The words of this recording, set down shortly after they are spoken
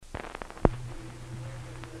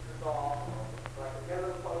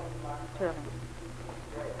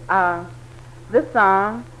Uh, this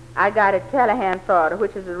song I got at Callahan, Florida,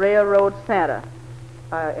 which is a railroad center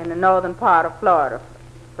in the northern part of Florida.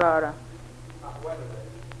 When is it?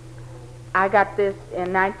 I got this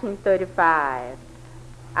in 1935.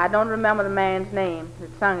 I don't remember the man's name that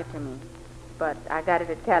sung it to me, but I got it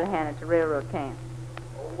at Callahan at the railroad camp.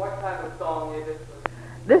 What type of song is it?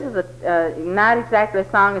 This is not exactly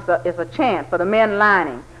a song, it's a chant for the men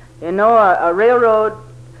lining. You know, a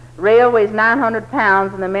railway is 900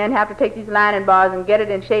 pounds, and the men have to take these lining bars and get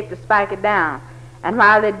it in shape to spike it down. And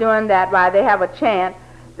while they're doing that, they have a chant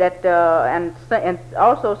that, and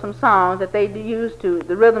also some songs that they use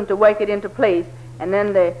the rhythm to wake it into place, and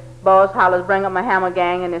then the boss hollers, "Bring up my hammer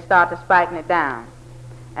gang," and they start to spiking it down.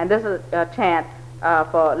 And this is a chant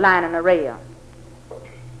for lining a rail.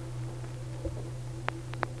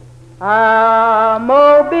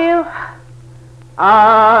 Mobile,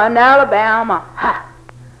 in Alabama,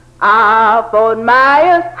 Fort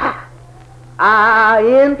Myers,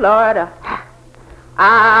 in Florida,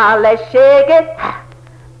 let's shake it,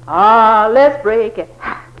 let's break it,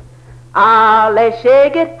 let's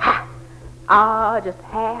shake it, just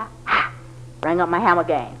bring up my hammer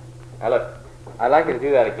gang. Now look, I'd like you to do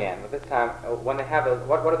that again, but this time, when they have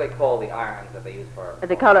what do they call the irons that they use for?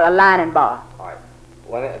 They call it a lining bar. All right.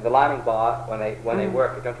 The lining bar, when they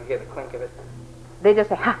work it, don't you hear the clink of it? They just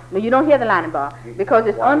say, ha. No, you don't hear the lining bar because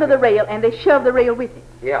it's under the rail and they shove the rail with it.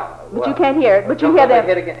 Yeah. But you can't hear it. But you hear that.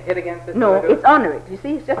 Hit against it? No, it's under it. You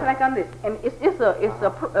see, it's just like on this. And it's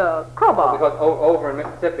a crowbar. Because over in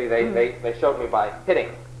Mississippi, they showed me by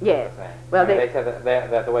hitting. Yes. Well, they said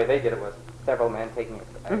that the way they did it was several men taking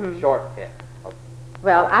a short hit.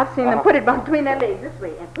 Well, I've seen them put it between their legs this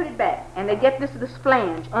way and put it back. And they get this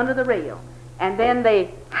flange under the rail. And then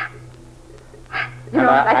they, like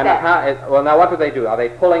that. Well, now what do they do? Are they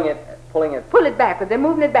pulling it? Pull it backwards. They're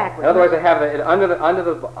moving it backwards. In other words, they have it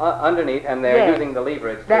underneath, and they're using the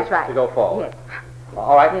leverage to go forward. Yes.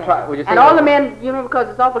 All right. Yes. Try, would you and all the men, because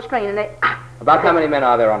it's awful strain, and they. About how many men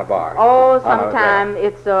are there on a bar? Oh, sometimes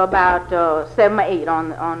it's about 7 or 8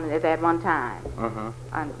 on at one time.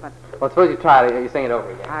 Well, suppose you try it. You sing it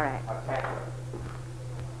over again. All right.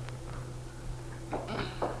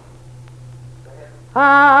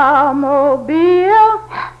 Mobile,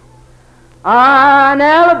 in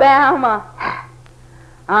Alabama,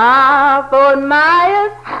 Fort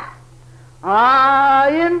Myers,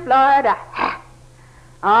 in Florida,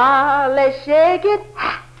 let's shake it,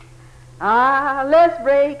 let's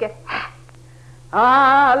break it,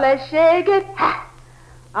 let's shake it,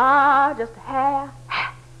 just